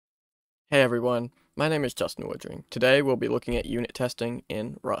Hey everyone, my name is Justin Woodring. Today we'll be looking at unit testing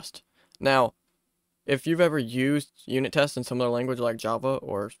in Rust. Now, if you've ever used unit tests in some other language like Java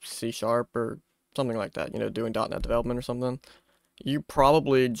or C Sharp or something like that, doing .NET development or something, you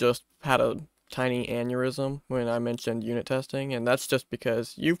probably just had a tiny aneurysm when I mentioned unit testing, and that's just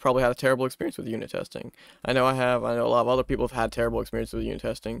because you've probably had a terrible experience with unit testing. I know I have, I know a lot of other people have had terrible experiences with unit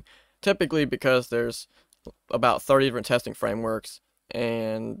testing, typically because there's about 30 different testing frameworks,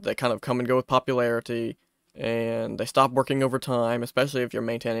 and they kind of come and go with popularity, and they stop working over time, especially if you're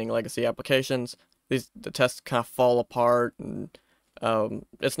maintaining legacy applications. The tests kind of fall apart, and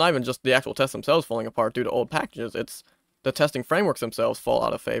it's not even just the actual tests themselves falling apart due to old packages. It's the testing frameworks themselves fall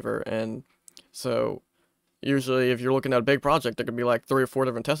out of favor, and so usually if you're looking at a big project, there could be like 3 or 4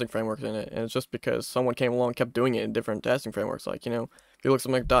 different testing frameworks in it, and it's just because someone came along and kept doing it in different testing frameworks. Like, if you look at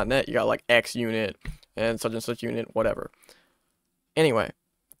something like .NET, you got like X unit and such unit, whatever. Anyway,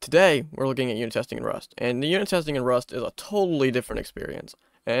 today we're looking at unit testing in Rust, and the unit testing in Rust is a totally different experience.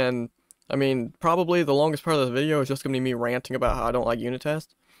 And I mean, probably the longest part of this video is just gonna be me ranting about how I don't like unit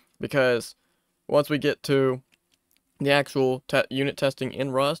tests, because once we get to the actual unit testing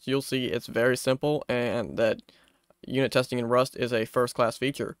in Rust, you'll see it's very simple, and that unit testing in Rust is a first-class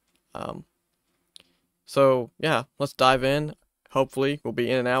feature. Um, so yeah, let's dive in. Hopefully, we'll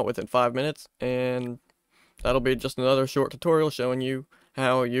be in and out within 5 minutes, and that'll be just another short tutorial showing you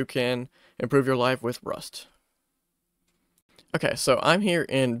how you can improve your life with Rust. Okay, so I'm here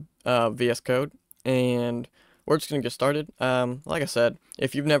in VS Code, and we're just gonna get started. Like I said,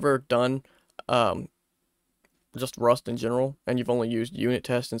 if you've never done just Rust in general, and you've only used unit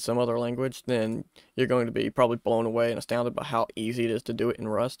tests in some other language, then you're going to be probably blown away and astounded by how easy it is to do it in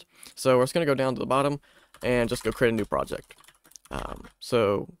Rust. So we're just gonna go down to the bottom and just go create a new project.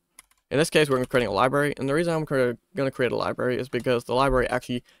 So in this case, we're creating a library, and the reason I'm going to create a library is because the library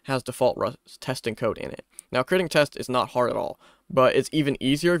actually has default Rust testing code in it. Now, creating tests is not hard at all, but it's even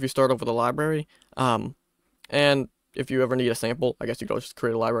easier if you start off with a library. And if you ever need a sample, I guess you can just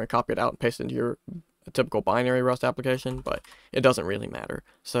create a library and copy it out and paste it into your typical binary Rust application, but it doesn't really matter.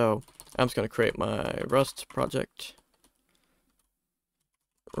 So I'm just going to create my Rust project.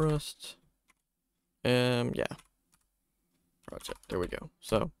 Rust. Yeah. Project. There we go.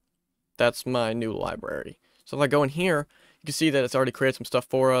 So that's my new library. So if I go in here, you can see that it's already created some stuff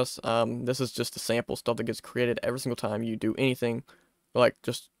for us. This is just the sample stuff that gets created every single time you do anything, like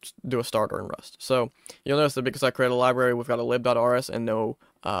just do a starter in Rust. So you'll notice that because I created a library, we've got a lib.rs and no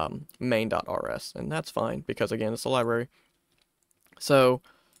main.rs, and that's fine because again, it's a library. So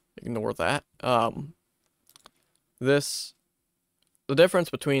ignore that. The difference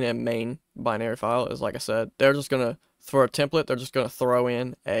between a main binary file is, like I said, they're just gonna, for a template, they're just gonna throw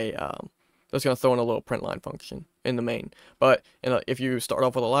in a little print line function in the main. But if you start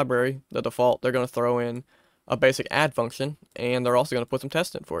off with a library, the default, they're gonna throw in a basic add function, and they're also gonna put some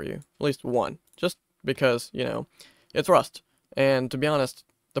tests in for you, at least one, just because it's Rust. And to be honest,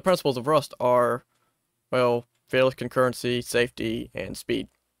 the principles of Rust are, well, fearless concurrency, safety, and speed.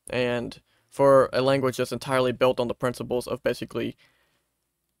 And for a language that's entirely built on the principles of basically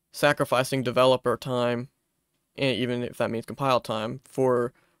sacrificing developer time, and even if that means compile time,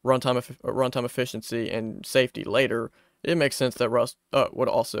 for runtime efficiency and safety later, it makes sense that Rust would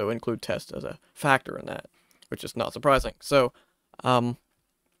also include tests as a factor in that, which is not surprising. So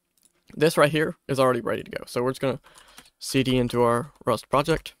this right here is already ready to go. So we're just going to cd into our Rust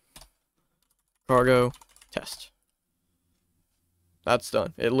project, cargo test. That's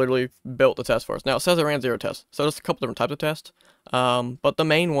done. It literally built the test for us. Now it says it ran 0 tests, so there's a couple different types of tests. But the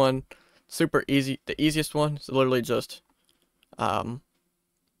main one, super easy. The easiest one is literally just, yeah,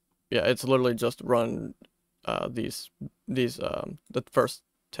 it's literally just run the first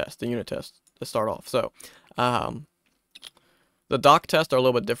test, the unit test to start off. So the doc tests are a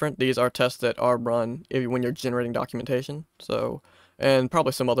little bit different. These are tests that are run when you're generating documentation. So, and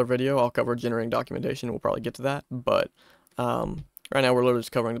probably some other video I'll cover generating documentation. We'll probably get to that, but right now we're literally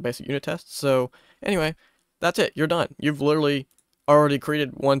just covering the basic unit tests. So anyway, that's it. You're done. You've literally already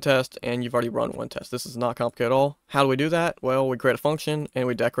created one test and you've already run one test. This is not complicated at all. How do we do that? Well, we create a function and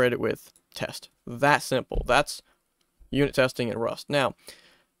we decorate it with test. That simple. That's unit testing in Rust. Now,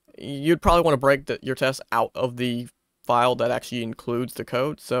 you'd probably want to break your test out of the file that actually includes the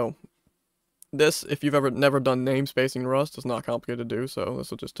code. So this, if you've never done namespacing in Rust, is not complicated to do. So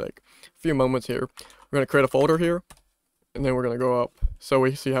this will just take a few moments here. We're going to create a folder here, and then we're going to go up. So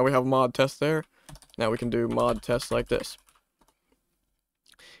we see how we have mod test there. Now we can do mod test like this.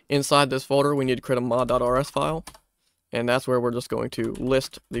 Inside this folder, we need to create a mod.rs file, and that's where we're just going to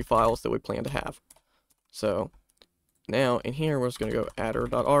list the files that we plan to have. So now in here, we're just going to go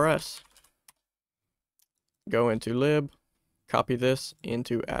adder.rs. go into lib, copy this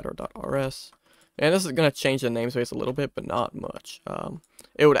into adder.rs. And this is going to change the namespace a little bit, but not much.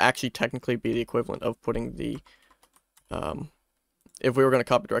 It would actually technically be the equivalent of putting the, if we were going to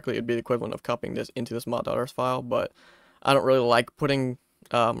copy directly, it would be the equivalent of copying this into this mod.rs file, but I don't really like putting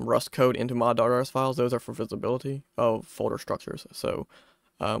Rust code into mod.rs files. Those are for visibility of folder structures. So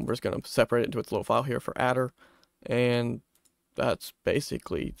we're just going to separate it into its little file here for adder, and that's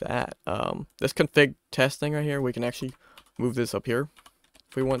basically that. This config test thing right here, we can actually move this up here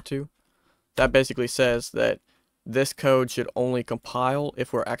if we want to. That basically says that this code should only compile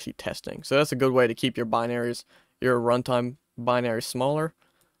if we're actually testing. So that's a good way to keep your binaries, your runtime binary smaller.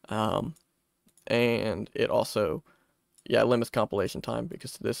 And it also, limits compilation time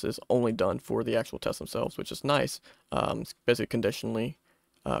because this is only done for the actual tests themselves, which is nice. It's basically conditionally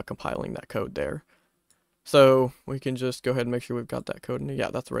compiling that code there. So we can just go ahead and make sure we've got that code in there.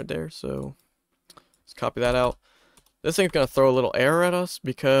 Yeah, that's right there. So let's copy that out. This thing's gonna throw a little error at us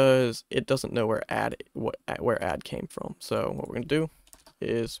because it doesn't know where add came from. So what we're gonna do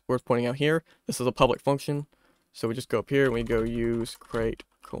is worth pointing out here. This is a public function, so we just go up here and we go use create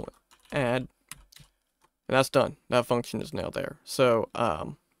add, and that's done. That function is now there. So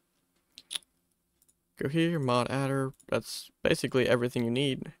go here, mod adder. That's basically everything you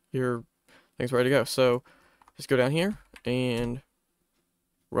need. Your thing's ready to go. So just go down here and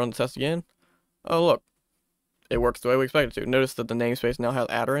run the test again. Oh look, it works the way we expect it to. Notice that the namespace now has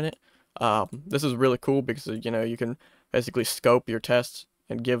adder in it. This is really cool because, you know, you can basically scope your tests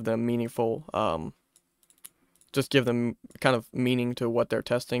and give them meaningful, just give them kind of meaning to what they're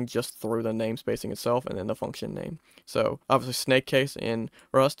testing just through the namespacing itself and then the function name. So obviously snake case in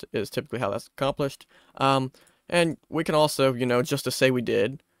Rust is typically how that's accomplished. And we can also, you know, just to say we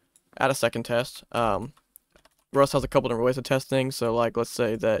did, add a second test. Rust has a couple different ways of testing. So like, let's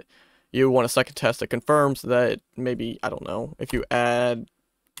say that you want a second test that confirms that maybe, I don't know, if you add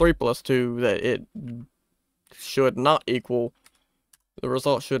 3 plus 2, that it should not equal, the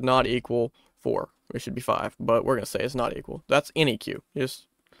result should not equal 4. It should be 5, but we're going to say it's not equal. That's NEQ. You just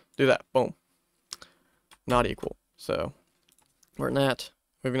do that. Boom. Not equal. So we're in that.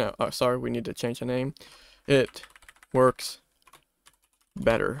 Moving on. Oh, sorry, we need to change the name. It works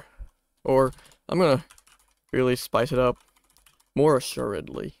better. Or I'm going to really spice it up. More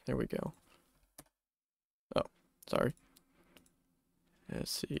assuredly. There we go. Oh, sorry.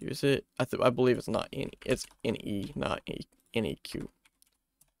 Let's see. Is it? I believe it's not N. It's NE, not NEQ.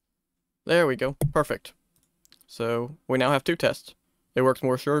 There we go. Perfect. So we now have 2 tests. It works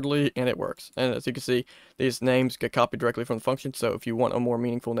more assuredly, and it works. And as you can see, these names get copied directly from the function. So if you want a more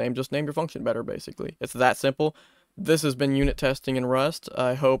meaningful name, just name your function better. Basically, it's that simple. This has been unit testing in Rust.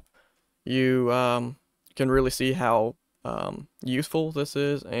 I hope you can really see how useful this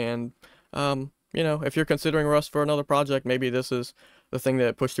is, and you know, if you're considering Rust for another project, maybe this is the thing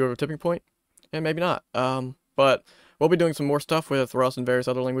that pushed you over a tipping point, and maybe not. But we'll be doing some more stuff with Rust and various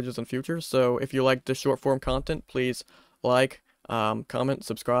other languages in future. So if you like this short form content, please like, comment,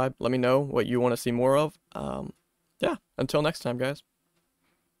 subscribe. Let me know what you want to see more of. Yeah, until next time, guys.